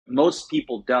Most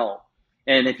people don't.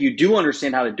 And if you do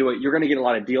understand how to do it, you're going to get a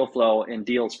lot of deal flow and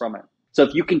deals from it. So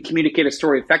if you can communicate a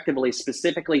story effectively,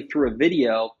 specifically through a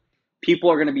video,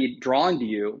 people are going to be drawn to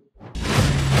you.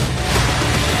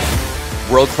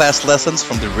 World-class lessons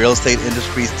from the real estate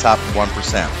industry's top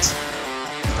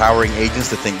 1%. Empowering agents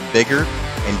to think bigger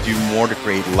and do more to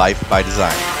create life by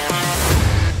design.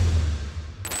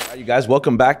 All right, you guys,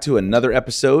 welcome back to another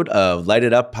episode of Light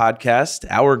It Up Podcast.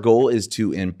 Our goal is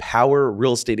to empower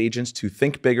real estate agents to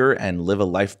think bigger and live a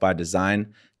life by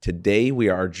design. Today, we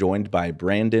are joined by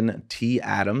Brandon T.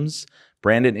 Adams.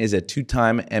 Brandon is a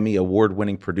two-time Emmy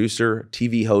Award-winning producer,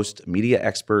 TV host, media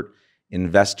expert,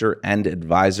 investor, and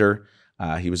advisor.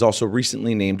 He was also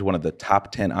recently named one of the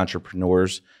top 10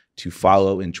 entrepreneurs to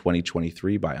follow in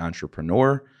 2023 by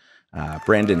Entrepreneur.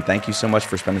 Brandon, thank you so much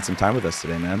for spending some time with us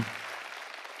today, man.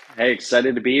 Hey,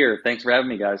 excited to be here. Thanks for having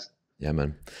me, guys. Yeah,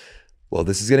 man. Well,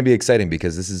 this is going to be exciting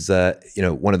because this is,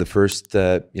 one of the first,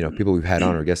 people we've had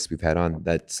on or guests we've had on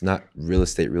that's not real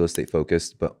estate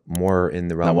focused, but more in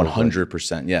the realm Not of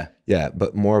 100%, yeah. Yeah,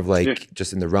 but more of like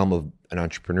just in the realm of an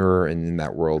entrepreneur and in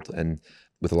that world. And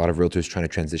with a lot of realtors trying to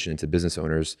transition into business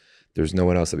owners, there's no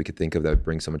one else that we could think of that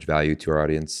brings so much value to our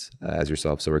audience as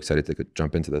yourself. So we're excited to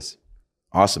jump into this.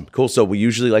 Awesome. Cool. So we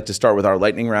usually like to start with our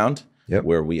lightning round,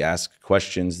 where we ask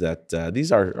questions that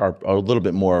these are a little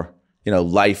bit more,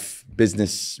 life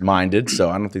business minded. So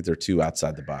I don't think they're too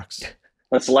outside the box.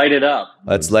 Let's light it up.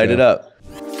 Let's light it up.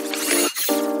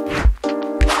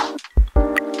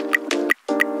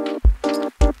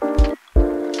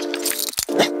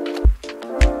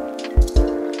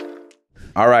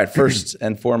 All right. First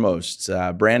and foremost,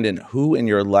 Brandon, who in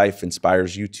your life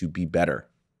inspires you to be better?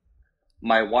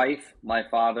 My wife, my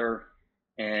father,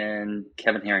 and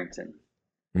Kevin Harrington.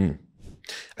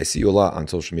 I see you a lot on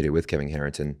social media with Kevin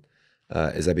Harrington.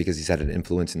 Is that because he's had an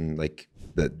influence in like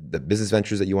the business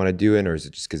ventures that you want to do in, or is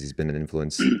it just because he's been an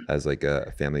influence as like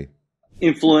a family?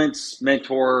 Influence,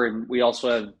 mentor, and we also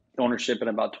have ownership in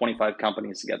about 25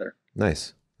 companies together.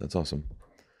 Nice. That's awesome.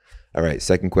 All right.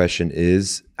 Second question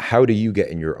is, how do you get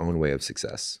in your own way of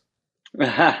success?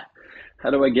 How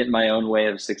do I get in my own way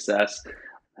of success?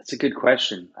 That's a good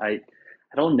question. I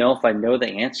don't know if I know the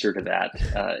answer to that,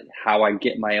 how I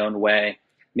get my own way.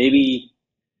 Maybe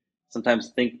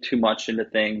sometimes think too much into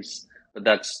things, but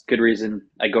that's good reason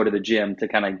I go to the gym to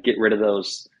kind of get rid of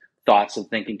those thoughts of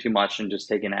thinking too much and just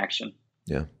taking action.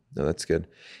 Yeah, no, that's good.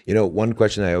 One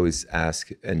question I always ask,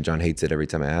 and John hates it every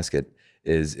time I ask it,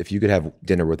 is if you could have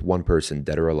dinner with one person,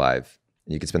 dead or alive,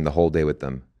 and you could spend the whole day with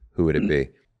them, who would it be?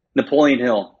 Napoleon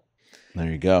Hill. There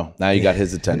you go. Now you got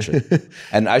his attention.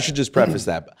 And I should just preface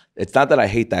that. It's not that I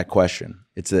hate that question.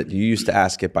 It's that you used to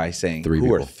ask it by saying,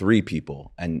 who are three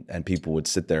people? And people would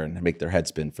sit there and make their head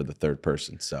spin for the third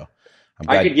person. So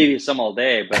I could give you some all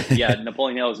day, but yeah,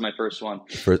 Napoleon Hill is my first one.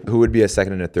 Who would be a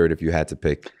second and a third if you had to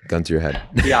pick? Gun to your head.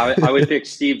 Yeah, I would pick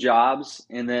Steve Jobs,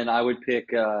 and then I would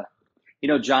pick,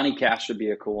 Johnny Cash would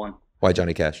be a cool one. Why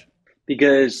Johnny Cash?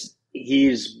 Because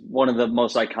he's one of the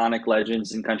most iconic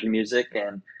legends in country music,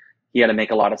 and he had to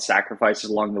make a lot of sacrifices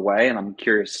along the way. And I'm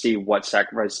curious to see what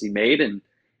sacrifices he made and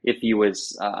if he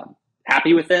was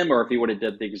happy with them or if he would have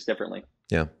done things differently.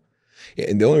 Yeah.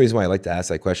 And the only reason why I like to ask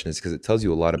that question is because it tells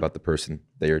you a lot about the person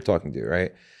that you're talking to,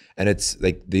 right? And it's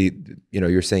like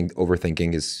you're saying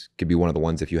overthinking could be one of the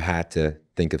ones if you had to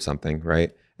think of something, right?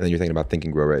 And then you're thinking about Think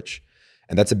and Grow Rich.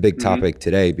 And that's a big topic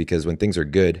today because when things are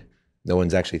good, no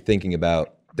one's actually thinking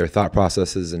about their thought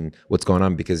processes and what's going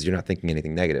on because you're not thinking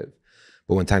anything negative.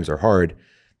 But when times are hard,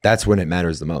 that's when it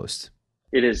matters the most.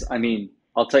 It is. I mean,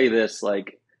 I'll tell you this,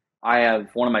 I have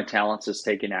one of my talents is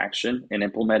taking action and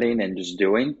implementing and just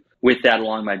doing. With that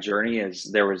along my journey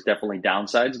there was definitely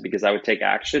downsides because I would take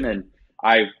action and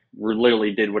I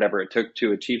literally did whatever it took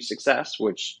to achieve success,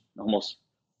 which almost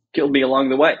killed me along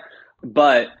the way.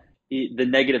 But the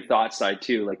negative thought side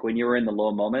too, like when you were in the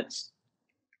low moments,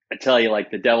 I tell you,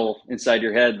 like the devil inside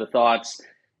your head, the thoughts,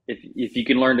 if you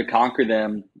can learn to conquer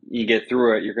them, you get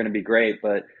through it, you're going to be great.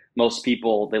 But most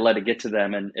people, they let it get to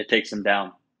them and it takes them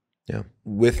down. Yeah.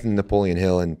 With Napoleon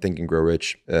Hill and Think and Grow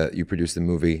Rich, you produced the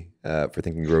movie for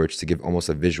Think and Grow Rich to give almost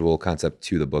a visual concept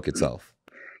to the book itself.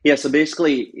 Yeah. So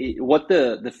basically what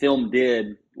the film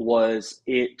did was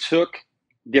it took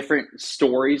different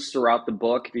stories throughout the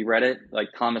book. If you read it, like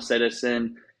Thomas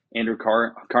Edison, Andrew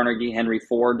Carnegie, Henry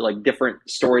Ford, like different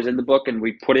stories in the book. And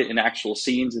we put it in actual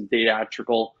scenes and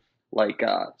theatrical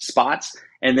spots.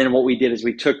 And then what we did is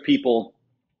we took people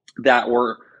that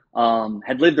were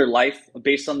had lived their life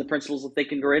based on the principles of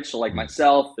Think and Grow Rich. So like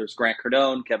myself, there's Grant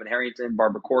Cardone, Kevin Harrington,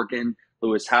 Barbara Corkin,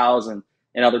 Lewis Howes, and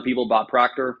other people, Bob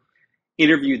Proctor.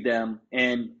 interviewed them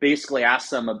and basically asked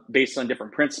them based on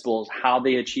different principles, how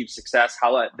they achieved success,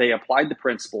 how they applied the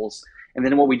principles. And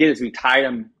then what we did is we tied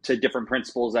them to different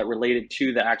principles that related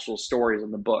to the actual stories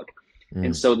in the book.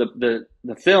 And so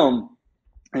the film,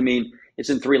 I mean, it's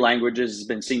in 3 languages. It's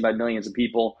been seen by millions of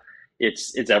people.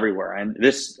 It's everywhere. And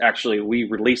this actually, we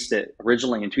released it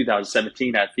originally in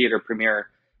 2017 at theater premiere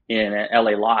in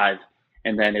LA Live.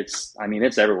 And then it's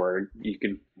everywhere.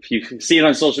 If you see it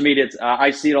on social media, I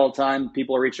see it all the time.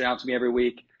 People are reaching out to me every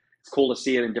week. It's cool to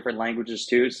see it in different languages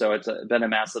too. So it's been a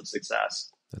massive success.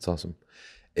 That's awesome.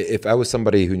 If I was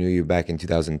somebody who knew you back in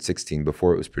 2016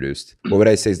 before it was produced, what would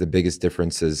I say is the biggest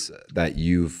differences that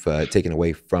you've taken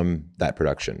away from that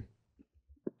production?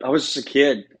 I was just a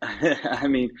kid. I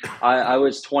mean, I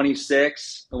was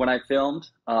 26 when I filmed.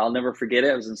 I'll never forget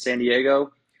it. I was in San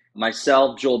Diego.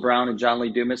 Myself, Joel Brown, and John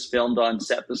Lee Dumas filmed on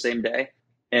set the same day.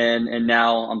 And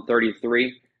now I'm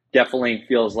 33. Definitely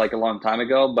feels like a long time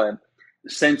ago. But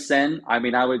since then, I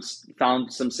mean,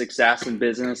 found some success in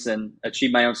business and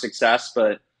achieved my own success.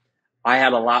 But I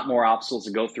had a lot more obstacles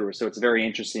to go through. So it's very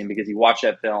interesting because you watch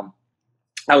that film.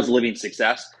 I was living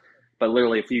success. But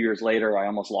literally a few years later, I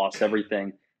almost lost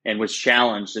everything and was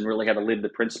challenged and really had to live the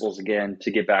principles again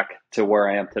to get back to where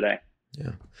I am today.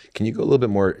 Yeah. Can you go a little bit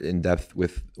more in depth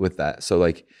with that? So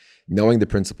like knowing the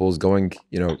principles, going,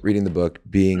 reading the book,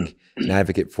 being an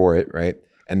advocate for it, right?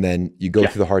 And then you go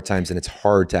through the hard times and it's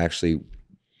hard to actually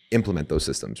implement those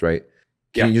systems, right?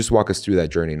 Can you just walk us through that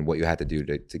journey and what you had to do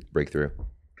to break through?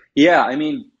 Yeah. I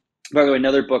mean, by the way,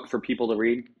 another book for people to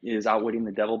read is Outwitting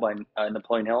the Devil by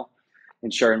Napoleon Hill.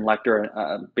 And Sharon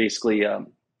Lecter basically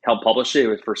helped publish it. It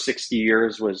was for 60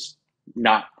 years, was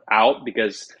not out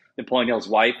because Napoleon Hill's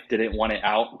wife didn't want it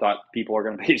out, thought people are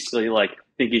going to basically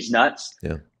think he's nuts.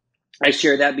 Yeah. I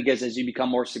share that because as you become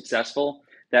more successful,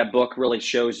 that book really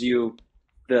shows you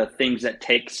the things that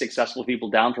take successful people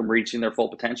down from reaching their full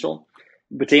potential.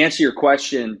 But to answer your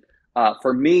question,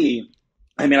 for me,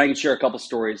 I mean, I can share a couple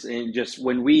stories. And just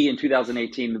when we, in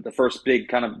 2018, the first big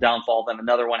kind of downfall, then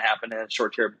another one happened in a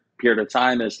short period of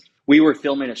time, is we were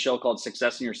filming a show called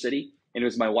Success in Your City. And it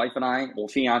was my wife and I,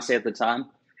 fiance at the time.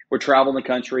 We're traveling the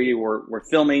country. We're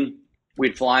filming.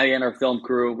 We'd fly in our film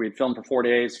crew. We'd film for 4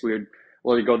 days. We'd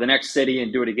go to the next city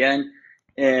and do it again.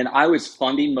 And I was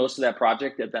funding most of that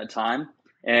project at that time.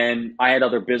 And I had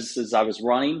other businesses I was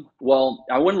running. Well,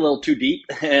 I went a little too deep.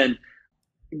 And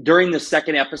during the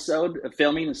second episode of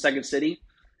filming in the second city,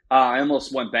 I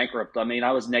almost went bankrupt. I mean,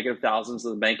 I was negative thousands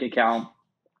in the bank account.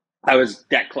 I was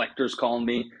debt collectors calling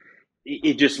me.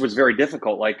 It just was very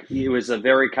difficult. It was a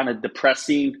very kind of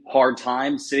depressing, hard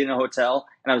time sitting in a hotel,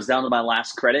 and I was down to my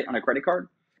last credit on a credit card.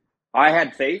 I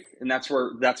had faith, and that's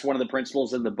one of the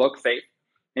principles in the book, faith,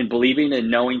 and believing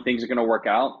and knowing things are going to work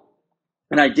out.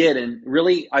 And I did. And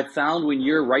really, I found when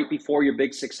you're right before your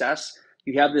big success,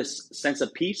 you have this sense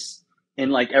of peace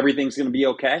and everything's going to be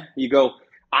okay. You go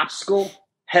obstacle,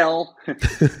 hell,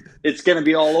 it's going to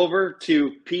be all over,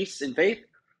 to peace and faith.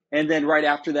 And then right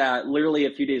after that, literally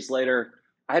a few days later,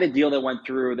 I had a deal that went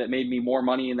through that made me more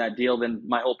money in that deal than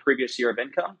my whole previous year of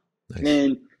income. Nice.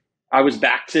 And I was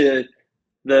back to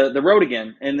the road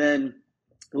again. And then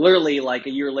literally a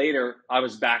year later, I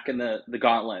was back in the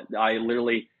gauntlet.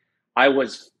 I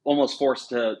was almost forced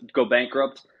to go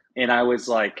bankrupt. And I was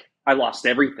I lost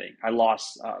everything. I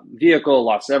lost vehicle,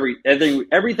 lost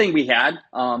everything we had.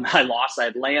 I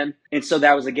had land. And so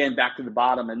that was, again, back to the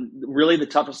bottom. And really the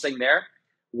toughest thing there,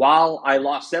 while I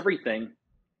lost everything,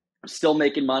 I was still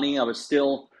making money. I was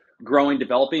still growing,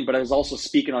 developing, but I was also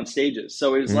speaking on stages.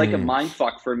 So it was like a mind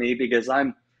fuck for me because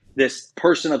I'm this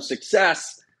person of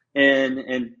success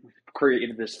and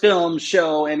created this film,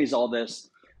 show, Emmys, all this.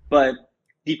 But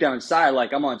deep down inside,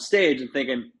 I'm on stage and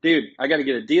thinking, dude, I got to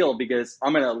get a deal because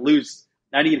I'm going to lose.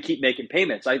 I need to keep making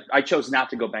payments. I chose not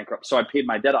to go bankrupt. So I paid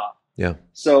my debt off. Yeah.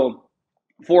 So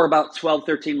for about 12,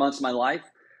 13 months of my life,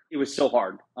 it was so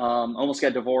hard. Almost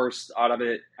got divorced out of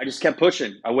it. I just kept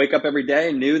pushing. I wake up every day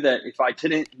and knew that if I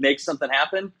didn't make something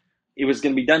happen, it was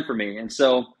going to be done for me. And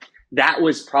so that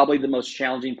was probably the most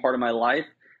challenging part of my life.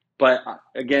 But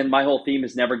again, my whole theme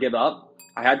is never give up.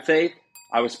 I had faith.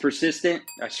 I was persistent.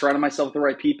 I surrounded myself with the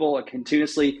right people. I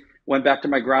continuously went back to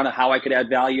my ground of how I could add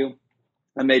value.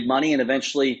 I made money, and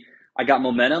eventually I got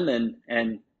momentum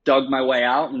and dug my way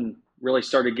out and really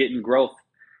started getting growth.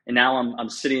 And now I'm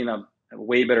sitting in a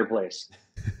way better place.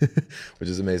 Which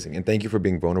is amazing. And thank you for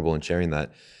being vulnerable and sharing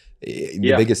that.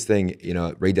 The biggest thing,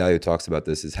 Ray Dalio talks about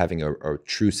this, is having a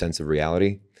true sense of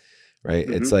reality, right?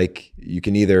 Mm-hmm. It's you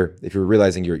can either, if you're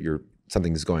realizing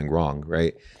something is going wrong,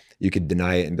 right? You could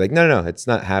deny it and be like, no, it's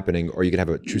not happening. Or you can have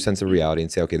a true sense of reality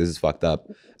and say, okay, this is fucked up.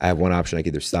 I have one option. I can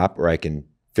either stop or I can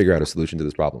figure out a solution to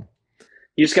this problem.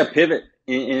 You just got to pivot.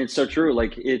 And it's so true.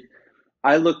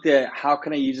 I looked at how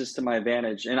can I use this to my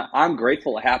advantage? And I'm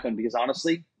grateful it happened, because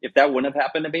honestly, if that wouldn't have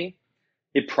happened to me,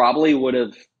 it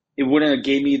wouldn't have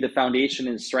gave me the foundation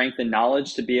and strength and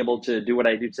knowledge to be able to do what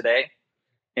I do today.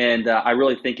 And I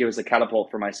really think it was a catapult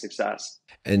for my success.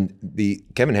 And the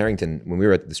Kevin Harrington, when we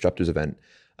were at the Disruptors event,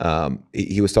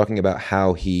 he was talking about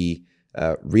how he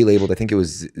relabeled, I think it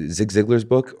was Zig Ziglar's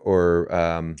book,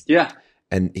 or yeah.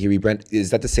 And he rebranded.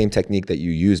 Is that the same technique that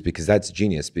you use? Because that's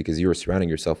genius, because you were surrounding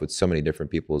yourself with so many different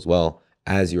people as well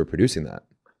as you were producing that.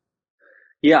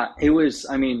 Yeah, it was,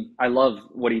 I love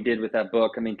what he did with that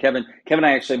book. Kevin and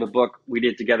I actually have a book we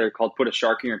did together called Put a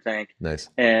Shark in Your Tank. Nice.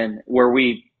 And where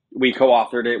we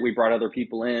co-authored it, we brought other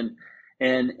people in.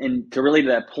 And to really to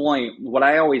that point, what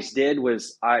I always did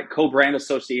was I co-brand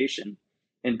association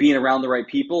and being around the right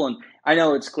people. And I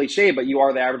know it's cliche, but you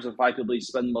are the average of 5 people you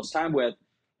spend the most time with.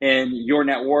 And your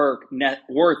net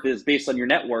worth is based on your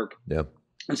network. Yeah.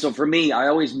 And so for me, I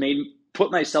always put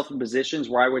myself in positions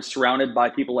where I was surrounded by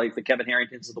people like the Kevin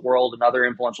Harringtons of the world and other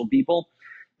influential people.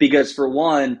 Because for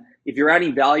one, if you're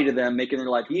adding value to them, making their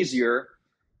life easier,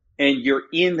 and you're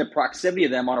in the proximity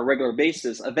of them on a regular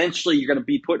basis, eventually you're going to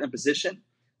be put in a position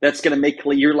that's going to make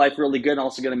your life really good and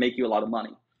also going to make you a lot of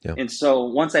money. Yeah. And so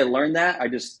once I learned that, I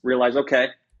just realized, okay,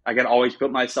 I got to always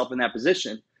put myself in that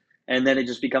position. And then it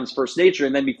just becomes first nature.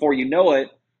 And then before you know it,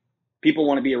 people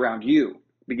want to be around you,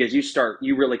 because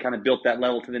you really kind of built that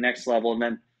level to the next level. And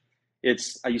then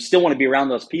you still want to be around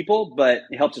those people, but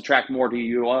it helps attract more to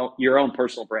your own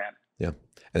personal brand. Yeah.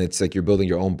 And it's like you're building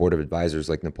your own board of advisors,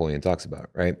 like Napoleon talks about,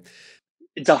 right?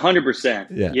 It's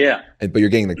 100%. Yeah. But you're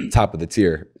getting like the top of the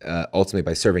tier, ultimately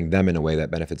by serving them in a way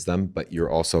that benefits them, but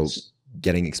you're also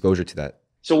getting exposure to that.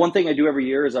 So one thing I do every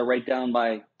year is I write down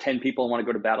my 10 people I want to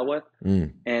go to battle with,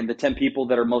 and the 10 people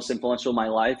that are most influential in my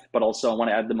life, but also I want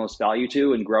to add the most value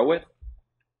to and grow with.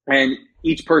 And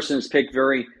each person is picked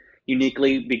very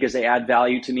uniquely because they add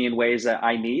value to me in ways that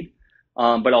I need,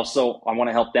 but also I want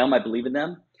to help them. I believe in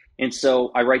them. And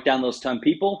so I write down those 10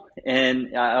 people,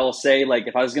 and I'll say, like,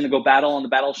 if I was going to go battle on the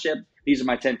battleship, these are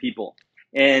my 10 people.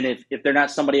 And if they're not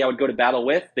somebody I would go to battle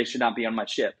with, they should not be on my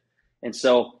ship. And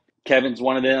so Kevin's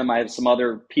one of them. I have some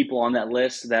other people on that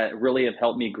list that really have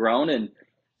helped me grow, and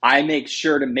I make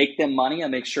sure to make them money. I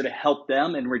make sure to help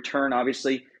them. In return,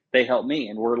 obviously, they help me.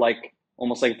 And we're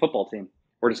almost like a football team.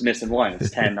 We're just missing one. It's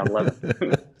 10, not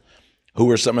 11. Who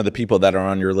are some of the people that are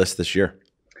on your list this year?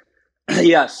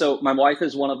 Yeah, so my wife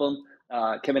is one of them.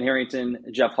 Kevin Harrington,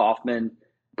 Jeff Hoffman,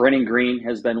 Brennan Green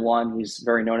has been one. He's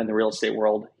very known in the real estate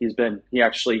world. He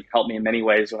actually helped me in many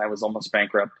ways when I was almost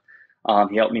bankrupt.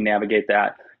 He helped me navigate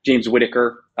that. James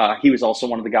Whitaker, he was also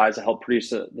one of the guys that helped produce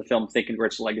the film Think and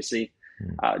Rich Legacy.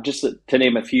 Just to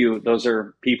name a few, those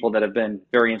are people that have been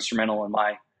very instrumental in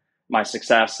my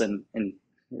success and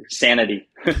sanity.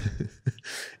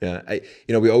 Yeah,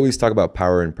 we always talk about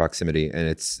power and proximity, and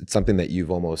it's something that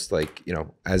you've almost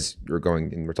as you're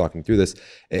going and we're talking through this,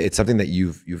 it's something that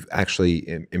you've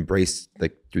actually embraced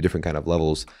through different kind of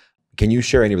levels. Can you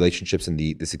share any relationships and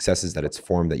the successes that it's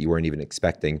formed that you weren't even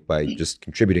expecting by just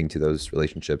contributing to those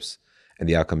relationships and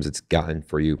the outcomes it's gotten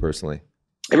for you personally?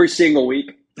 Every single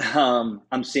week,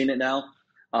 I'm seeing it now.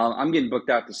 I'm getting booked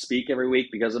out to speak every week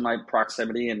because of my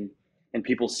proximity and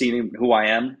people seeing who I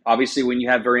am. Obviously, when you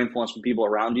have very influential people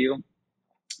around you,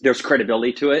 there's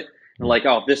credibility to it. Mm-hmm. Like,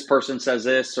 oh, if this person says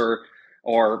this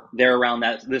or they're around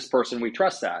this person, we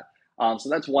trust that. So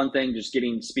that's one thing, just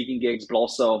getting speaking gigs, but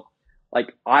also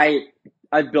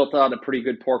I've built out a pretty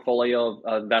good portfolio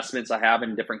of investments I have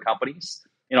in different companies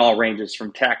in all ranges,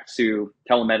 from tech to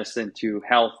telemedicine to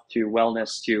health to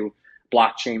wellness to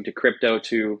blockchain to crypto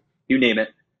to you name it.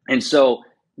 And so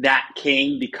that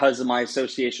came because of my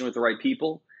association with the right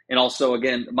people. And also,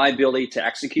 again, my ability to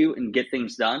execute and get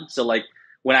things done. So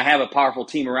when I have a powerful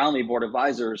team around me, board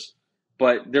advisors,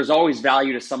 but there's always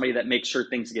value to somebody that makes sure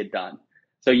things get done.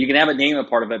 So you can have a name a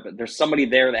part of it, but there's somebody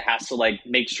there that has to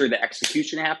make sure the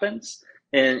execution happens.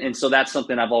 And so that's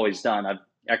something I've always done. I've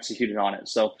executed on it.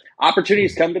 So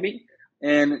opportunities come to me,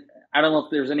 and I don't know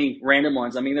if there's any random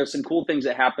ones. There's some cool things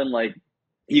that happen. Like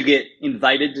you get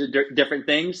invited to different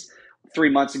things. 3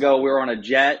 months ago, we were on a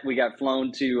jet. We got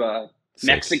flown to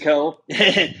Mexico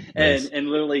and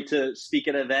literally to speak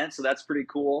at an event. So that's pretty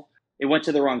cool. It went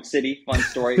to the wrong city. Fun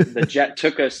story. The jet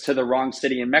took us to the wrong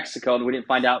city in Mexico, and we didn't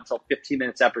find out until 15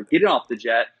 minutes after getting off the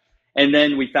jet. And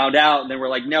then we found out, and then we're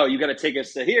like, no, you got to take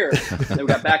us to here. And then we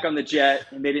got back on the jet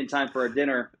and made it in time for our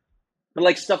dinner.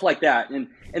 But stuff like that. And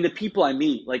the people I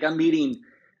meet, I'm meeting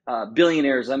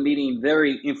billionaires. I'm meeting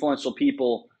very influential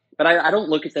people. but I don't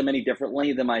look at them any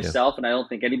differently than myself, and I don't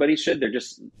think anybody should. They're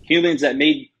just humans that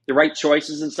made the right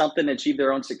choices in something to achieve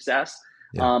their own success.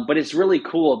 But it's really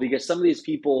cool because some of these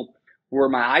people were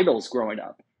my idols growing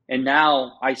up, and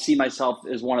now I see myself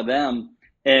as one of them,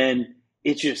 and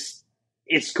it's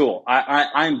cool.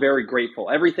 I'm very grateful.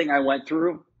 Everything I went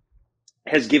through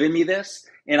has given me this,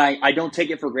 and I don't take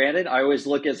it for granted. I always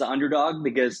look as an underdog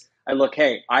because I look,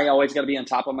 hey, I always got to be on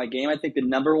top of my game. I think the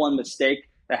number one mistake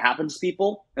that happens to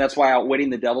people, and that's why Outwitting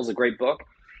the Devil is a great book,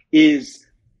 is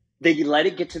they let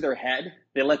it get to their head.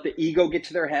 They let the ego get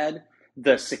to their head,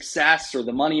 the success or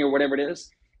the money or whatever it is,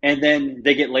 and then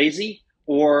they get lazy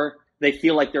or they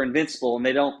feel like they're invincible and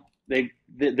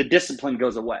the discipline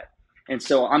goes away. And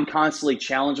so I'm constantly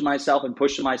challenging myself and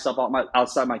pushing myself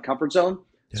outside my comfort zone,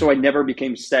 so I never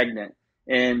became stagnant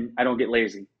and I don't get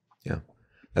lazy. Yeah,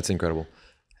 that's incredible.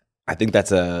 I think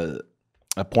that's a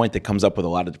point that comes up with a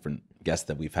lot of different guests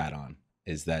that we've had on,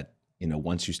 is that,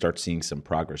 once you start seeing some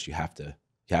progress, you have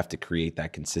to create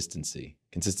that consistency.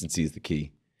 Consistency is the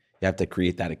key. You have to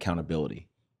create that accountability.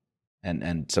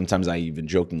 And sometimes I even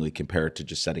jokingly compare it to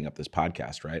just setting up this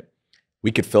podcast, right?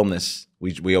 We could film this.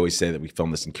 We always say that we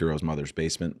film this in KIRO's mother's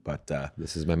basement, but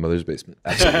this is my mother's basement.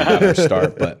 That's how we got our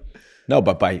start. But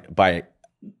by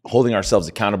holding ourselves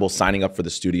accountable, signing up for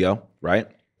the studio, right?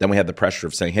 Then we had the pressure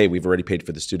of saying, hey, we've already paid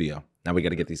for the studio. Now we got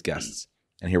to get these guests.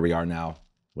 And here we are now,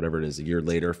 whatever it is, a year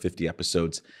later, 50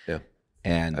 episodes. Yeah.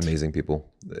 And amazing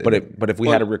people. But if we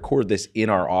had to record this in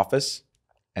our office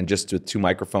and just with 2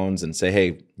 microphones and say,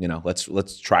 hey,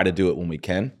 let's try to do it when we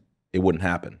can, it wouldn't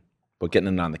happen. But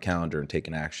getting it on the calendar and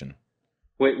taking action.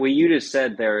 What you just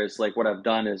said there is like what I've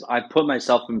done is I put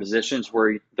myself in positions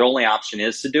where the only option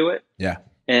is to do it. Yeah.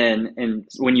 And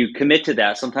when you commit to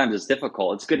that, sometimes it's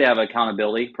difficult. It's good to have an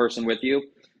accountability person with you.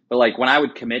 But like when I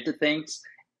would commit to things,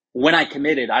 when I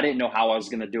committed, I didn't know how I was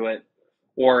going to do it,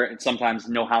 or sometimes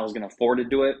know how I was going to afford to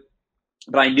do it.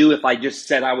 But I knew if I just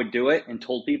said I would do it and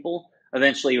told people,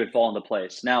 eventually it would fall into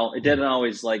place. Now, it didn't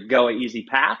always like go an easy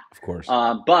path, of course,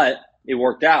 but it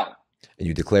worked out. And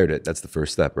you declared it. That's the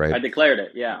first step, right? I declared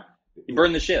it. Yeah. You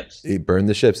burn the ships. You burn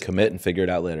the ships. Commit and figure it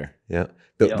out later. Yeah.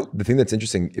 The thing that's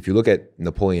interesting, if you look at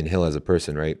Napoleon Hill as a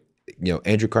person, right?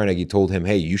 Andrew Carnegie told him,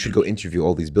 hey, you should go interview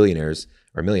all these billionaires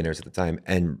or millionaires at the time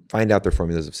and find out their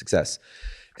formulas of success.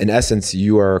 In essence,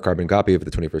 you are a carbon copy of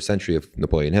the 21st century of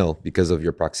Napoleon Hill because of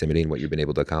your proximity and what you've been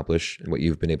able to accomplish and what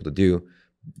you've been able to do.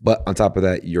 But on top of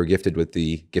that, you're gifted with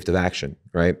the gift of action,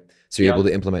 right? So you're able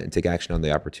to implement and take action on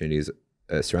the opportunities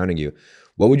surrounding you.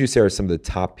 What would you say are some of the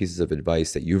top pieces of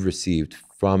advice that you've received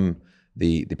from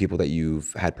the people that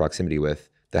you've had proximity with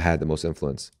that had the most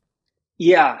influence?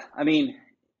 Yeah. I mean,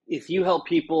 if you help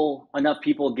enough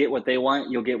people get what they want,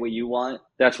 you'll get what you want.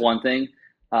 That's one thing.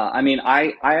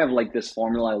 I have like this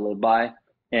formula I live by,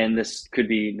 and this could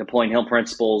be Napoleon Hill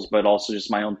principles, but also just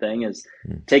my own thing is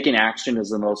taking action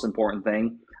is the most important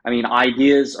thing. I mean,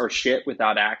 ideas are shit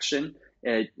without action.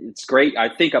 It's great.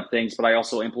 I think up things, but I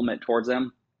also implement towards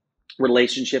them.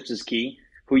 Relationships is key.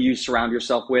 Who you surround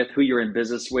yourself with, who you're in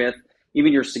business with,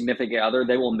 even your significant other,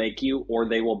 they will make you or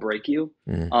they will break you.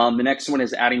 The next one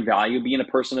is adding value, being a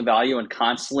person of value and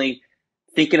constantly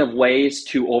thinking of ways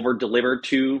to over deliver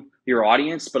to your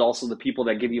audience, but also the people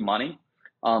that give you money.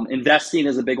 Investing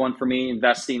is a big one for me.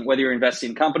 Investing, whether you're investing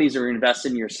in companies or you're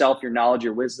investing in yourself, your knowledge,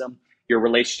 your wisdom, your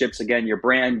relationships, again, your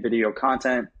brand, video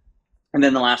content. And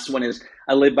then the last one is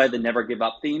I live by the never give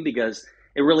up theme, because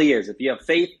it really is. If you have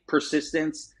faith,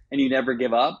 persistence, and you never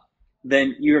give up,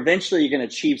 then you're going to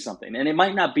achieve something. And it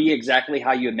might not be exactly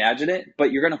how you imagine it,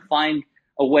 but you're going to find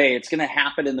a way. It's going to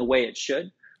happen in the way it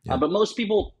should. Yeah. But most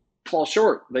people fall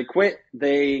short. They quit.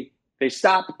 They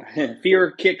stop.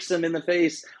 Fear kicks them in the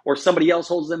face, or somebody else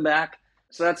holds them back.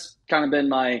 So that's kind of been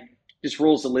my just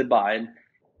rules to live by. And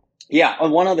yeah,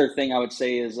 one other thing I would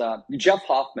say is Jeff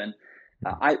Hoffman.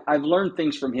 I've learned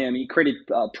things from him. He created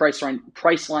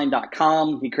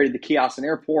Priceline.com. He created the kiosks in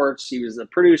airports. He was a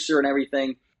producer and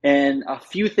everything. And a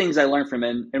few things I learned from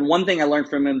him. And one thing I learned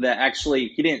from him that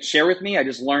actually he didn't share with me, I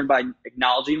just learned by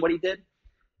acknowledging what he did,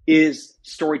 is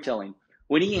storytelling.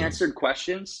 When he answered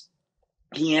questions,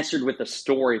 he answered with a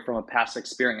story from a past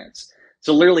experience.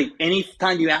 So literally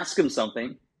anytime you ask him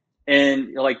something and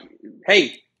you're like,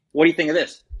 hey, what do you think of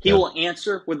this? He will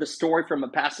answer with a story from a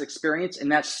past experience,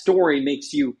 and that story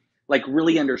makes you like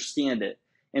really understand it.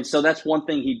 And so that's one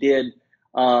thing he did.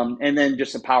 And then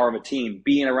just the power of a team,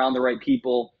 being around the right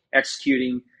people,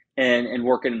 executing and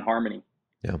working in harmony.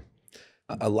 Yeah.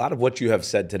 A lot of what you have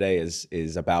said today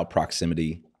is about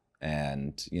proximity,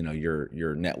 and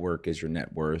your network is your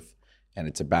net worth. And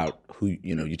it's about who,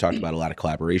 you talked about a lot of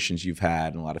collaborations you've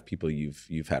had and a lot of people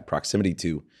you've had proximity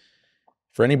to.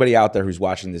 For anybody out there who's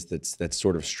watching this that's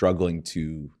sort of struggling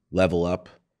to level up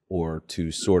or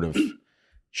to sort of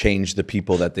change the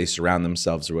people that they surround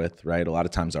themselves with, right? A lot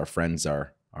of times our friends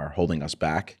are holding us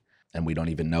back and we don't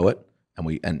even know it.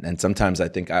 And sometimes I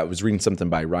think I was reading something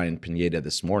by Ryan Pineda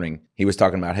this morning. He was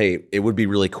talking about, hey, it would be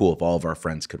really cool if all of our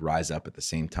friends could rise up at the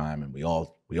same time and we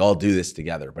all do this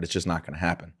together, but it's just not going to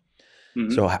happen.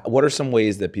 Mm-hmm. So what are some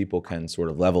ways that people can sort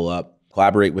of level up,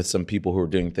 collaborate with some people who are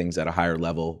doing things at a higher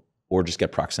level, or just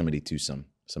get proximity to some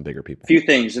bigger people? A few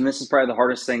things, and this is probably the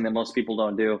hardest thing that most people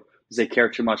don't do, is they care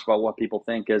too much about what people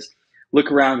think, is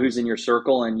look around who's in your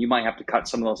circle, and you might have to cut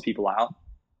some of those people out.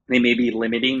 They may be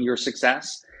limiting your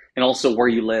success. And also where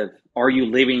you live. Are you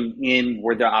living in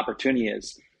where the opportunity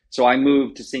is? So I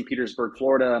moved to St. Petersburg,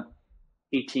 Florida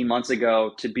 18 months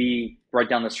ago to be right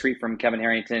down the street from Kevin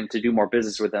Harrington to do more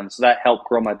business with them. So that helped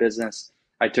grow my business.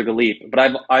 I took a leap.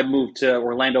 But I moved to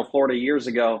Orlando, Florida years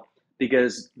ago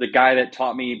because the guy that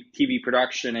taught me TV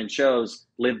production and shows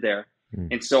lived there.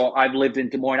 And so I've lived in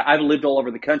Des Moines. I've lived all over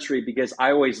the country because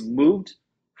I always moved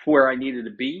where I needed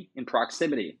to be in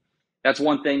proximity. That's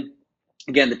one thing.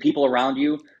 Again, the people around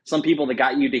you, some people that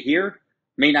got you to here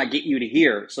may not get you to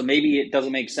here. So maybe it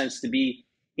doesn't make sense to be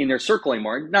in their circle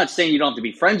anymore. I'm not saying you don't have to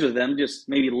be friends with them, just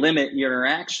maybe limit your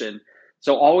interaction.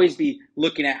 So always be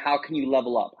looking at how can you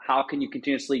level up? How can you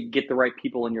continuously get the right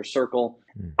people in your circle?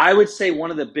 I would say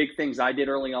one of the big things I did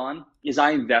early on is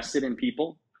I invested in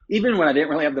people. Even when I didn't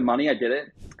really have the money, I did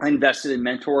it. I invested in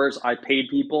mentors. I paid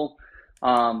people.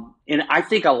 And I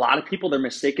think a lot of people, their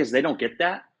mistake is they don't get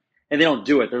that. And they don't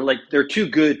do it. They're too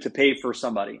good to pay for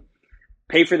somebody.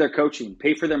 Pay for their coaching,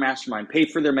 pay for their mastermind, pay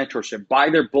for their mentorship, buy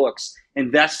their books,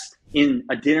 invest in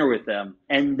a dinner with them.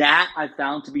 And that I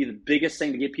found to be the biggest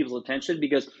thing to get people's attention,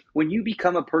 because when you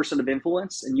become a person of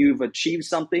influence and you've achieved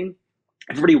something,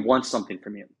 everybody wants something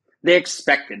from you. They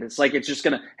expect it. It's like, it's just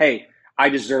going to, hey, I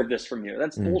deserve this from you.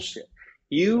 That's bullshit.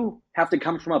 You have to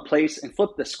come from a place and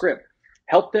flip the script.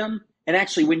 Help them. And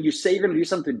actually, when you say you're going to do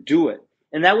something, do it.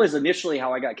 And that was initially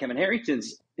how I got Kevin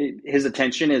Harrington's his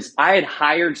attention. Is I had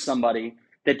hired somebody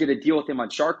that did a deal with him on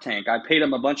Shark Tank. I paid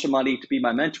him a bunch of money to be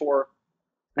my mentor.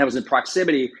 That was in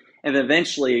proximity. And then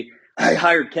eventually I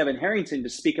hired Kevin Harrington to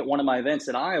speak at one of my events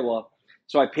in Iowa.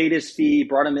 So I paid his fee,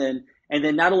 brought him in. And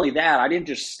then not only that, I didn't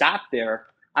just stop there.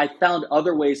 I found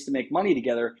other ways to make money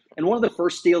together. And one of the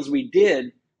first deals we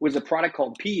did was a product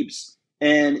called Peeps.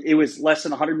 And it was less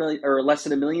than $100 million or less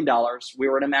than $1 million. We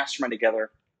were in a mastermind together.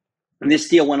 And this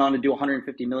deal went on to do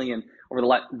 150 million over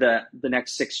the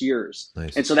next 6 years.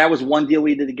 Nice. And so that was one deal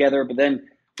we did together. But then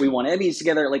we won Emmys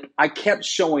together. Like, I kept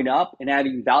showing up and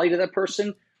adding value to that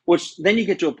person, which then you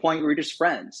get to a point where you're just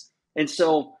friends. And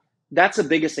so that's the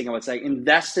biggest thing I would say.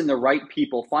 Invest in the right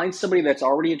people. Find somebody that's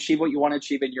already achieved what you want to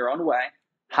achieve in your own way.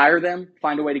 Hire them.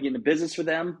 Find a way to get into business with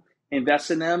them.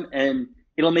 Invest in them. And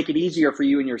it'll make it easier for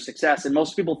you and your success. And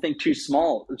most people think too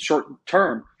small, short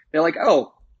term. They're like,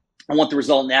 oh, I want the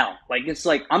result now. Like, it's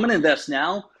like, I'm going to invest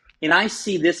now. And I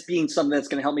see this being something that's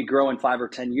going to help me grow in 5 or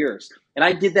 10 years. And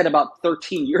I did that about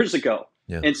 13 years ago.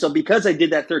 Yeah. And so because I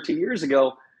did that 13 years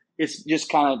ago, it's just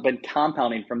kind of been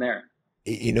compounding from there.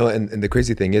 You know, and the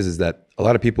crazy thing is that a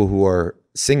lot of people who are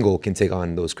single can take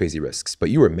on those crazy risks. But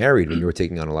you were married when you were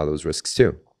taking on a lot of those risks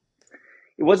too.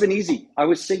 It wasn't easy. I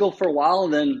was single for a while.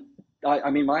 And then,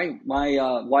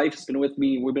 my wife's been with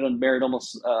me. We've been married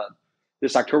almost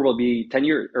this October will be 10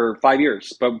 years or 5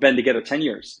 years, but been together 10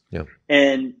 years. Yeah.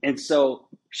 And so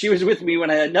she was with me when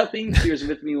I had nothing. She was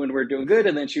with me when we were doing good.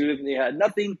 And then she was with me when I had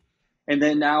nothing. And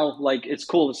then now, like, it's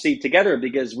cool to see together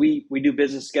because we do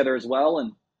business together as well.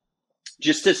 And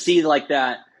just to see like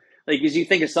that, like, as you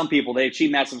think of some people, they achieve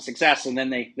massive success and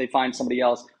then they find somebody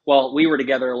else. Well, we were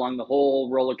together along the whole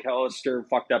roller coaster,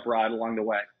 fucked up ride along the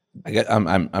way.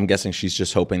 I'm guessing she's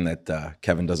just hoping that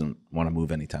Kevin doesn't want to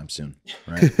move anytime soon,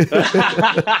 right?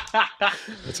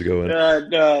 That's a good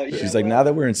one. She's like, now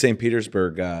that we're in St.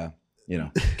 Petersburg,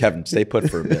 Kevin, stay put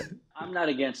for a bit. I'm not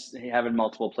against having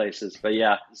multiple places, but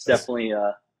yeah, it's definitely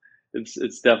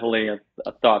it's definitely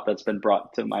a thought that's been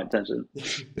brought to my attention.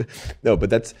 No, but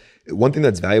that's one thing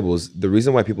that's valuable is the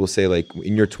reason why people say, like,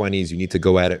 in your 20s, you need to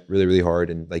go at it really, really hard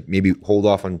and, like, maybe hold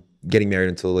off on getting married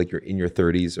until, like, you're in your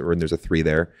 30s, or there's a 3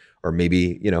 there, or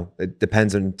maybe, it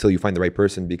depends until you find the right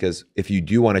person. Because if you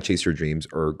do want to chase your dreams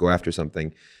or go after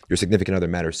something, your significant other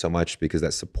matters so much because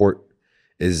that support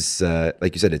is,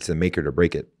 like you said, it's a make it or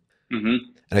break it. Mm-hmm.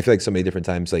 And I feel like so many different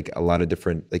times, like a lot of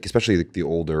different, like, especially like the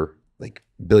older, like,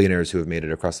 billionaires who have made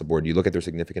it across the board, you look at their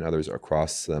significant others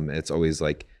across them, and it's always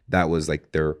like that was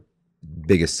like their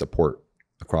biggest support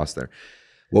across there.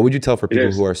 What would you tell for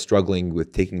people who are struggling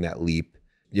with taking that leap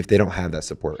if they don't have that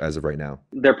support as of right now?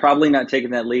 They're probably not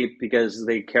taking that leap because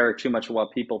they care too much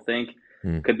what people think.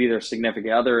 It could be their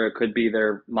significant other, it could be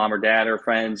their mom or dad or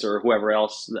friends or whoever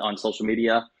else on social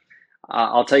media.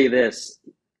 I'll tell you this,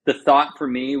 the thought for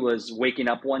me was waking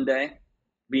up one day,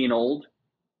 being old,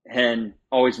 and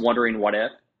always wondering what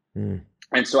if.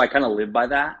 And so I kind of live by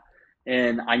that.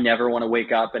 And I never want to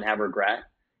wake up and have regret.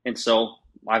 And so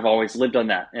I've always lived on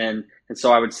that. And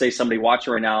so I would say somebody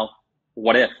watching right now,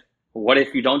 what if? What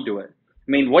if you don't do it?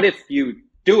 I mean, what if you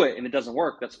do it and it doesn't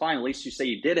work? That's fine. At least you say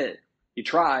you did it. You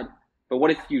tried. But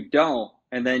what if you don't?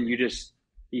 And then you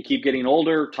keep getting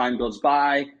older, time goes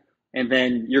by, and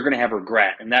then you're going to have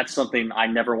regret. And that's something I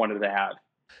never wanted to have.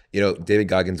 You know, David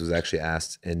Goggins was actually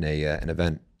asked in an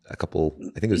event I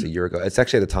think it was a year ago. It's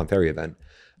actually at the Tom Ferry event.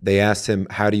 They asked him,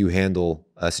 how do you handle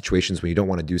situations when you don't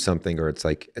want to do something or it's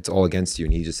like it's all against you?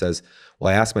 And he just says,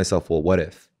 well, I ask myself, well, what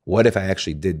if? What if I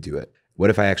actually did do it? What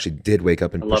if I actually did wake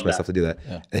up and push myself to do that?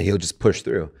 Yeah. And he'll just push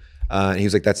through. And he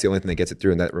was like, that's the only thing that gets it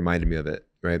through. And that reminded me of it,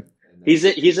 right?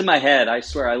 He's in my head. I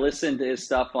swear. I listened to his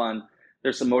stuff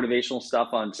there's some motivational stuff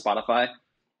on Spotify.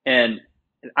 And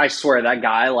I swear that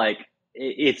guy, like,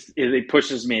 it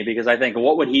pushes me because I think,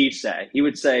 what would he say? He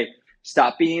would say,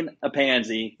 stop being a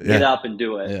pansy, get up and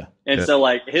do it. Yeah. And so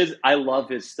like I love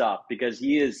his stuff because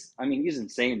he's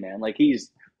insane, man. Like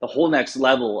he's the whole next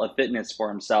level of fitness for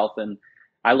himself. And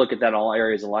I look at that in all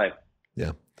areas of life.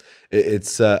 Yeah.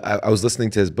 It's, I was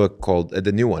listening to his book called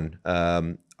the new one,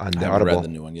 on the Audible. I haven't read the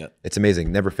new one yet. It's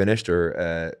amazing. Never finished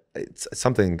or, it's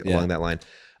something along that line.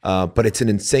 But it's an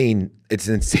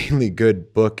insanely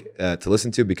good book to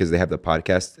listen to because they have the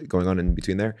podcast going on in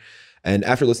between there. And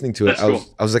after listening to it,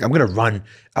 I was like, I'm going to run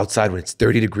outside when it's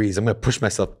 30 degrees. I'm going to push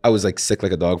myself. I was like sick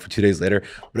like a dog for 2 days later,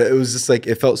 but it was just like,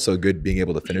 it felt so good being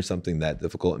able to finish something that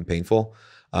difficult and painful.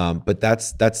 But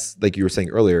that's like you were saying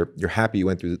earlier, you're happy you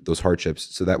went through those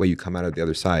hardships. So that way you come out of the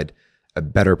other side, a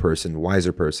better person,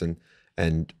 wiser person,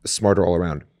 and smarter all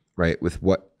around, right? With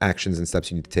what actions and steps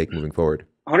you need to take moving forward.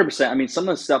 100%. I mean, some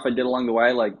of the stuff I did along the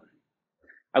way, like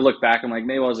I look back, I'm like,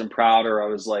 maybe I wasn't proud or I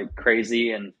was like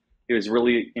crazy and it was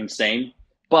really insane.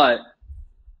 But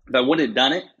if I wouldn't have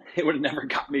done it, it would have never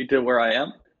got me to where I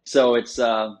am. So it's,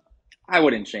 I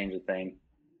wouldn't change a thing.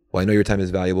 Well, I know your time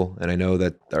is valuable and I know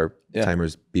that our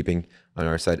timer's beeping on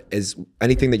our side. Is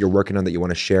anything that you're working on that you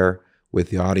want to share with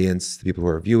the audience, the people who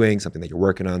are viewing, something that you're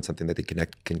working on, something that they can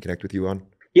connect with you on?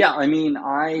 Yeah. I mean,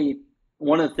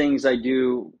 one of the things I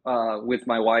do with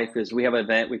my wife is we have an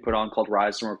event we put on called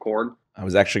Rise and Record. I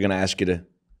was actually going to ask you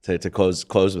to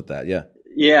close with that. Yeah.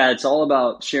 Yeah. It's all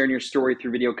about sharing your story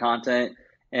through video content.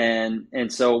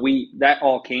 And so that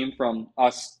all came from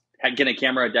us getting a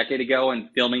camera a decade ago and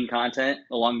filming content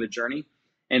along the journey.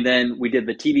 And then we did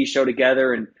the TV show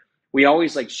together and we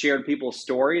always like shared people's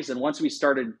stories. And once we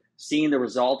started seeing the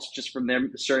results just from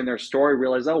them sharing their story,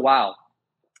 realized, oh, wow,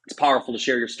 it's powerful to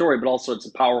share your story, but also it's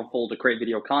powerful to create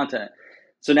video content.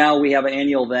 So now we have an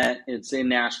annual event. It's in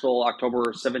Nashville, October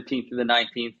 17th through the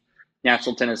 19th,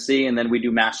 Nashville, Tennessee. And then we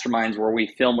do masterminds where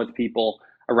we film with people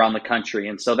around the country.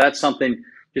 And so that's something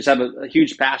just have a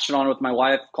huge passion on with my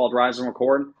wife called Rise and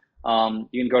Record.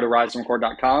 You can go to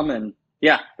riseandrecord.com and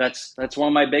yeah, that's one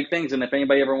of my big things. And if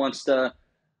anybody ever wants to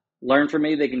learn from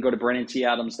me, they can go to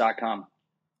BrandonTAdams.com.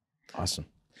 Awesome.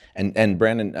 And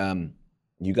Brandon,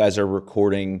 you guys are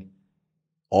recording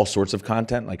all sorts of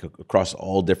content, like across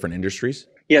all different industries?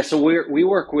 Yeah, so we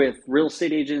work with real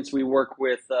estate agents. We work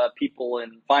with people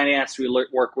in finance. We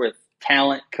work with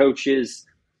talent, coaches,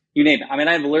 you name it. I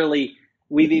mean,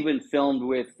 we've even filmed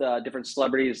with different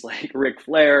celebrities like Ric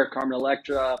Flair, Carmen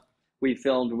Electra. We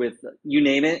filmed with, you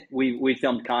name it, we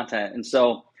filmed content. And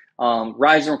so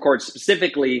Rise and Record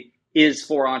specifically is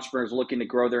for entrepreneurs looking to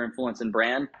grow their influence and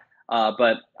brand.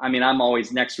 But I mean,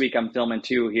 next week I'm filming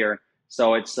too here.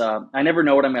 So it's, I never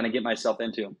know what I'm going to get myself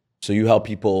into. So you help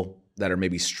people that are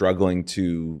maybe struggling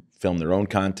to film their own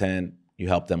content. You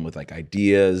help them with like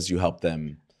ideas. You help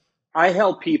them. I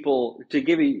help people, to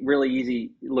give you a really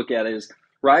easy look at it, is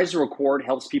Rise and Record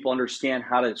helps people understand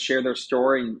how to share their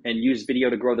story and use video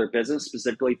to grow their business,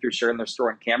 specifically through sharing their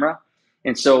story on camera.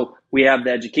 And so we have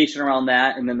the education around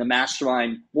that. And then the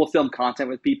mastermind, we'll film content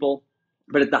with people.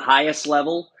 But at the highest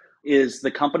level is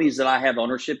the companies that I have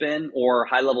ownership in or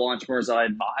high-level entrepreneurs that I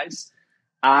advise.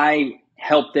 I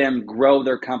help them grow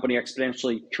their company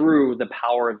exponentially through the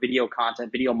power of video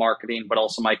content, video marketing, but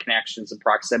also my connections and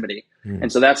proximity.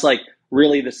 And so that's like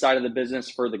really the side of the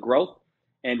business for the growth.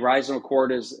 And Rise and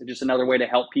Record is just another way to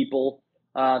help people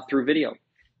through video.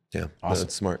 Yeah, awesome.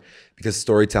 That's smart. Because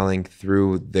storytelling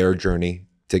through their journey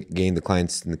to gain the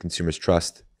clients and the consumers'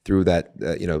 trust through that,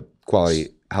 quality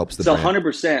helps the It's brand.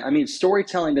 100%. I mean,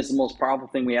 storytelling is the most powerful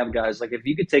thing we have, guys. Like, if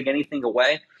you could take anything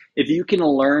away, if you can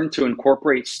learn to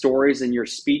incorporate stories in your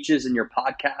speeches, in your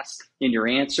podcasts, in your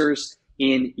answers,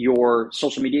 in your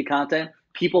social media content,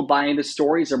 people buy into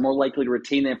stories. They're more likely to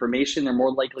retain the information. They're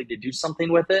more likely to do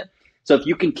something with it. So if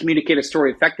you can communicate a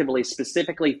story effectively,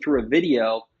 specifically through a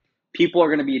video, people are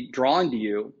going to be drawn to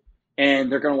you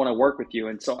and they're going to want to work with you.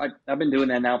 And so I've been doing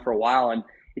that now for a while, and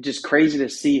it's just crazy to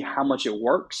see how much it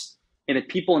works. And if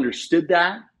people understood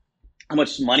that, how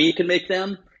much money it can make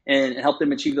them and help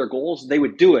them achieve their goals, they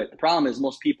would do it. The problem is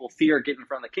most people fear getting in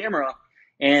front of the camera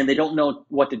and they don't know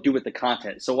what to do with the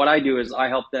content. So what I do is I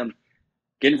help them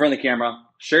get in front of the camera,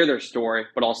 share their story,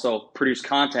 but also produce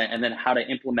content, and then how to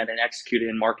implement and execute it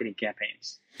in marketing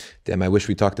campaigns. Damn, I wish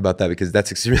we talked about that, because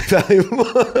that's extremely valuable.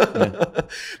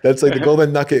 That's like the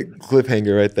golden nugget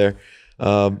cliffhanger right there.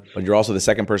 But you're also the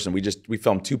second person. We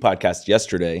filmed 2 podcasts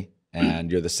yesterday,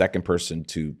 and you're the second person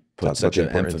to put such an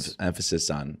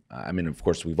emphasis on. I mean, of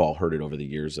course, we've all heard it over the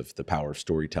years of the power of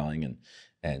storytelling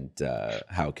and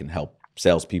how it can help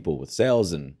salespeople with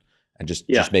sales and just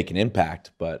make an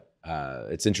impact. But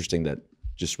it's interesting that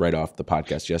just right off the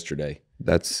podcast yesterday.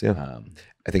 That's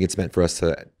I think it's meant for us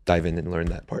to dive in and learn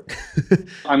that part.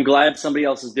 I'm glad somebody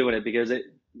else is doing it, because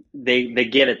they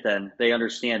get it then. They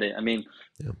understand it. I mean,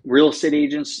 real estate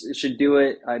agents should do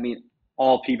it. I mean,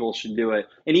 all people should do it.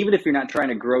 And even if you're not trying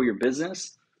to grow your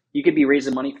business, you could be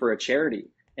raising money for a charity.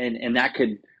 And that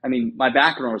could, I mean, my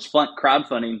background was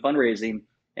crowdfunding, fundraising,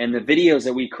 and the videos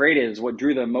that we created is what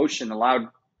drew the emotion, allowed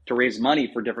to raise money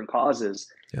for different causes.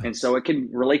 Yeah. And so it can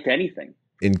relate to anything.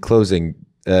 In closing,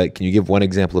 can you give one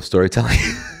example of storytelling?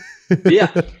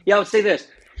 Yeah, I would say this.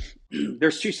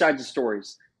 There's 2 sides of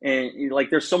stories. And like,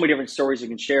 there's so many different stories you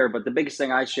can share, but the biggest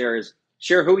thing I share is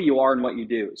share who you are and what you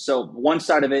do. So one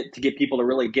side of it, to get people to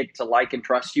really get to like and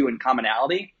trust you in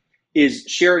commonality, is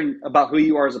sharing about who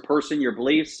you are as a person, your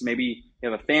beliefs. Maybe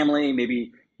you have a family,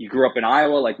 maybe you grew up in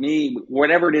Iowa like me,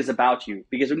 whatever it is about you.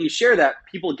 Because when you share that,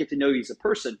 people get to know you as a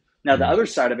person. Now, the other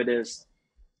side of it is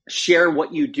share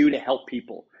what you do to help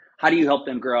people. How do you help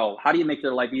them grow? How do you make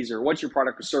their life easier? What's your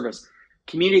product or service?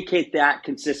 Communicate that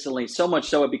consistently, so much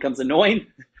so it becomes annoying.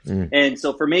 And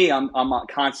so for me, I'm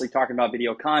constantly talking about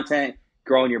video content,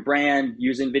 growing your brand,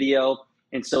 using video.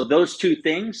 And so those 2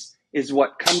 things is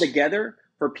what come together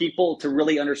for people to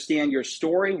really understand your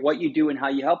story, what you do, and how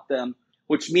you help them,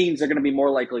 which means they're going to be more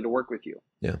likely to work with you.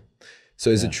 Yeah. So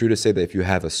is it true to say that if you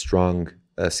have a strong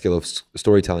skill of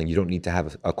storytelling, you don't need to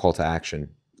have a call to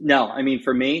action? No, I mean,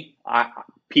 for me,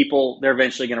 people, they're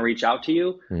eventually going to reach out to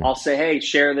you. I'll say, hey,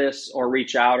 share this, or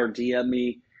reach out or DM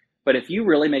me. But if you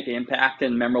really make an impact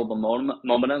and memorable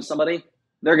moment on somebody,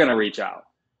 they're going to reach out.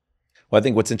 Well, I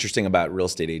think what's interesting about real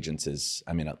estate agents is,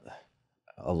 I mean,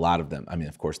 a lot of them, I mean,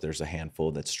 of course, there's a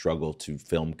handful that struggle to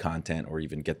film content or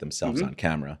even get themselves on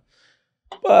camera.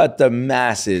 But the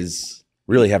masses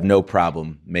really have no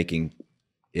problem making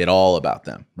it all about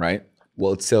them, right?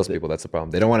 Well, it's salespeople. That's the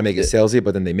problem. They don't want to make it salesy,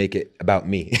 but then they make it about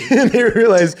me. And they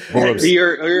realize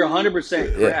you're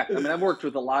 100% correct. I mean, I've worked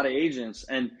with a lot of agents,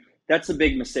 and that's a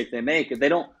big mistake they make.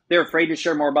 They're afraid to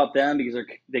share more about them because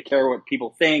they care what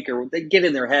people think, or they get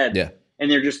in their head. Yeah. And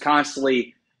they're just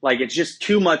constantly like, it's just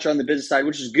too much on the business side,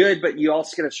 which is good, but you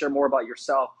also got to share more about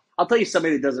yourself. I'll tell you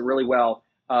somebody that does it really well.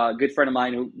 A good friend of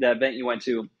mine, the event you went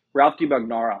to, Ralph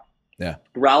DiBagnara. Yeah.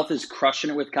 Ralph is crushing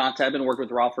it with content. I've been working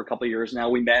with Ralph for a couple of years now.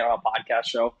 We met on a podcast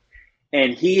show,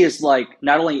 and he is like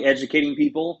not only educating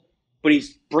people, but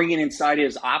he's bringing inside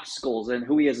his obstacles and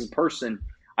who he is as a person.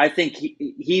 I think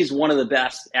he's one of the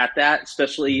best at that,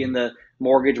 especially in the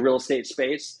mortgage real estate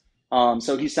space.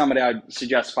 So he's somebody I'd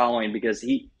suggest following because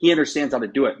he understands how to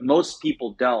do it. Most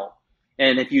people don't.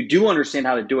 And if you do understand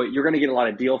how to do it, you're going to get a lot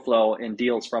of deal flow and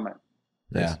deals from it.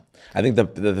 Yeah. I think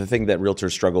the thing that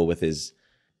realtors struggle with is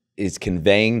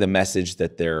conveying the message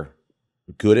that they're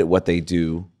good at what they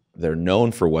do, they're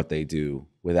known for what they do,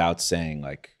 without saying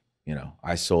like, you know,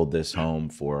 I sold this home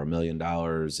for $1 million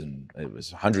and it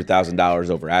was $100,000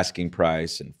 over asking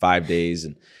price in 5 days.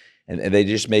 And they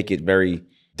just make it very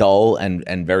dull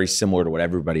and very similar to what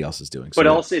everybody else is doing. But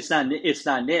also it's not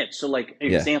niche. So like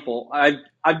an example,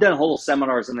 I've done whole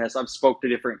seminars on this. I've spoke to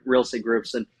different real estate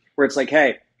groups, and where it's like,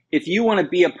 hey, if you want to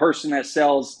be a person that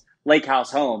sells lake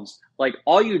house homes, like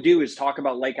all you do is talk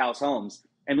about lake house homes,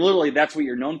 and literally that's what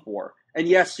you're known for. And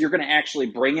yes, you're going to actually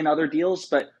bring in other deals,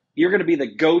 but you're going to be the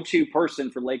go-to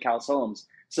person for lake house homes.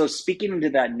 So speaking into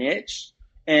that niche,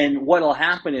 and what'll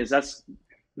happen is that's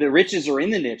the riches are in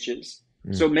the niches.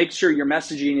 So make sure your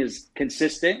messaging is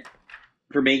consistent.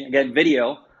 For me, again,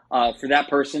 video for that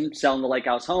person selling the lake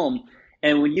house home.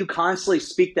 And when you constantly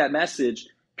speak that message,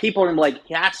 people are like,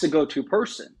 that's the go-to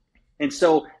person. And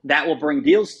so that will bring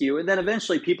deals to you. And then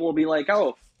eventually people will be like,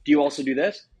 oh, do you also do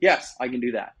this? Yes, I can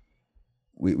do that.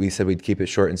 We said we'd keep it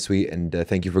short and sweet, and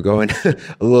thank you for going a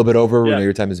little bit over. We know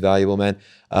your time is valuable, man.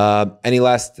 Any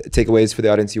last takeaways for the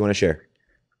audience you want to share?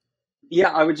 Yeah,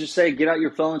 I would just say, get out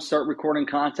your phone, start recording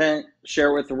content,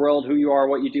 share with the world who you are,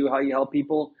 what you do, how you help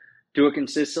people. Do it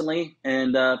consistently.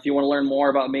 And if you want to learn more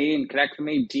about me and connect with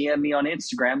me, DM me on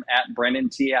Instagram at Brendan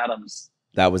T. Adams.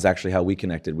 That was actually how we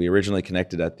connected. We originally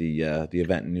connected at the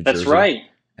event in New Jersey. That's right.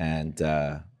 And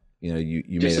you know,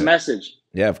 you just made a message.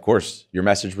 Yeah, of course. Your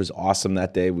message was awesome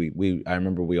that day. I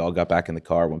remember we all got back in the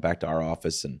car, went back to our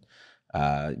office, and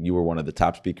you were one of the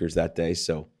top speakers that day.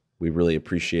 So we really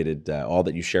appreciated all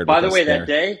that you shared with us. By the way, there. that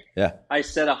day, yeah, I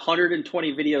said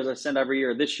 120 videos I send every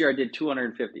year. This year I did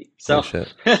 250. So, oh,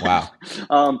 shit. Wow.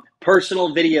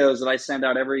 Personal videos that I send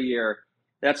out every year.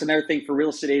 That's another thing for real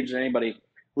estate agents, anybody.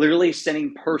 Literally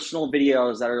sending personal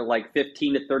videos that are like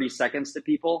 15 to 30 seconds to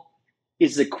people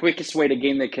is the quickest way to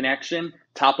gain the connection,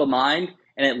 top of mind,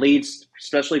 and it leads,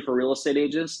 especially for real estate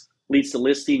agents, leads to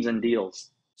listings and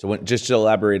deals. So just to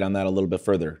elaborate on that a little bit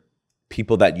further,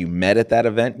 people that you met at that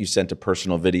event, you sent a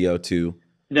personal video to?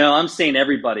 No, I'm saying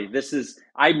everybody.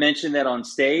 I mentioned that on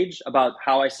stage about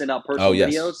how I send out personal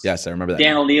videos. Yes, I remember that.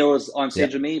 Dan O'Neill is on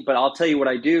stage with me, but I'll tell you what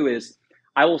I do is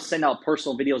I will send out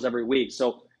personal videos every week.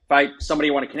 So if somebody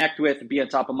you want to connect with and be on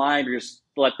top of mind, or just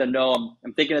let them know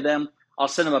I'm thinking of them, I'll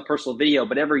send them a personal video.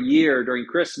 But every year during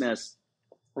Christmas,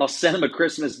 I'll send them a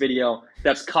Christmas video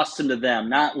that's custom to them,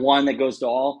 not one that goes to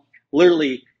all.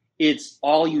 Literally, it's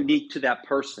all unique to that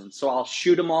person. So I'll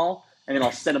shoot them all, and then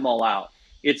I'll send them all out.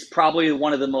 It's probably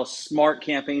one of the most smart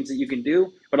campaigns that you can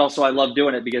do, but also I love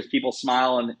doing it because people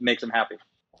smile and it makes them happy.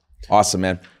 Awesome,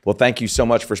 man. Well, thank you so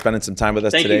much for spending some time with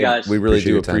us today. Thank you, guys. We really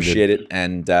Appreciate do appreciate it.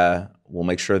 And we'll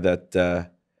make sure that,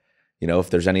 you know,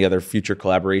 if there's any other future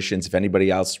collaborations, if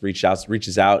anybody else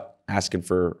reaches out asking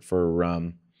for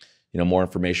you know, more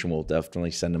information, we'll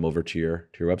definitely send them over to your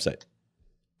website.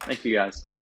 Thank you, guys.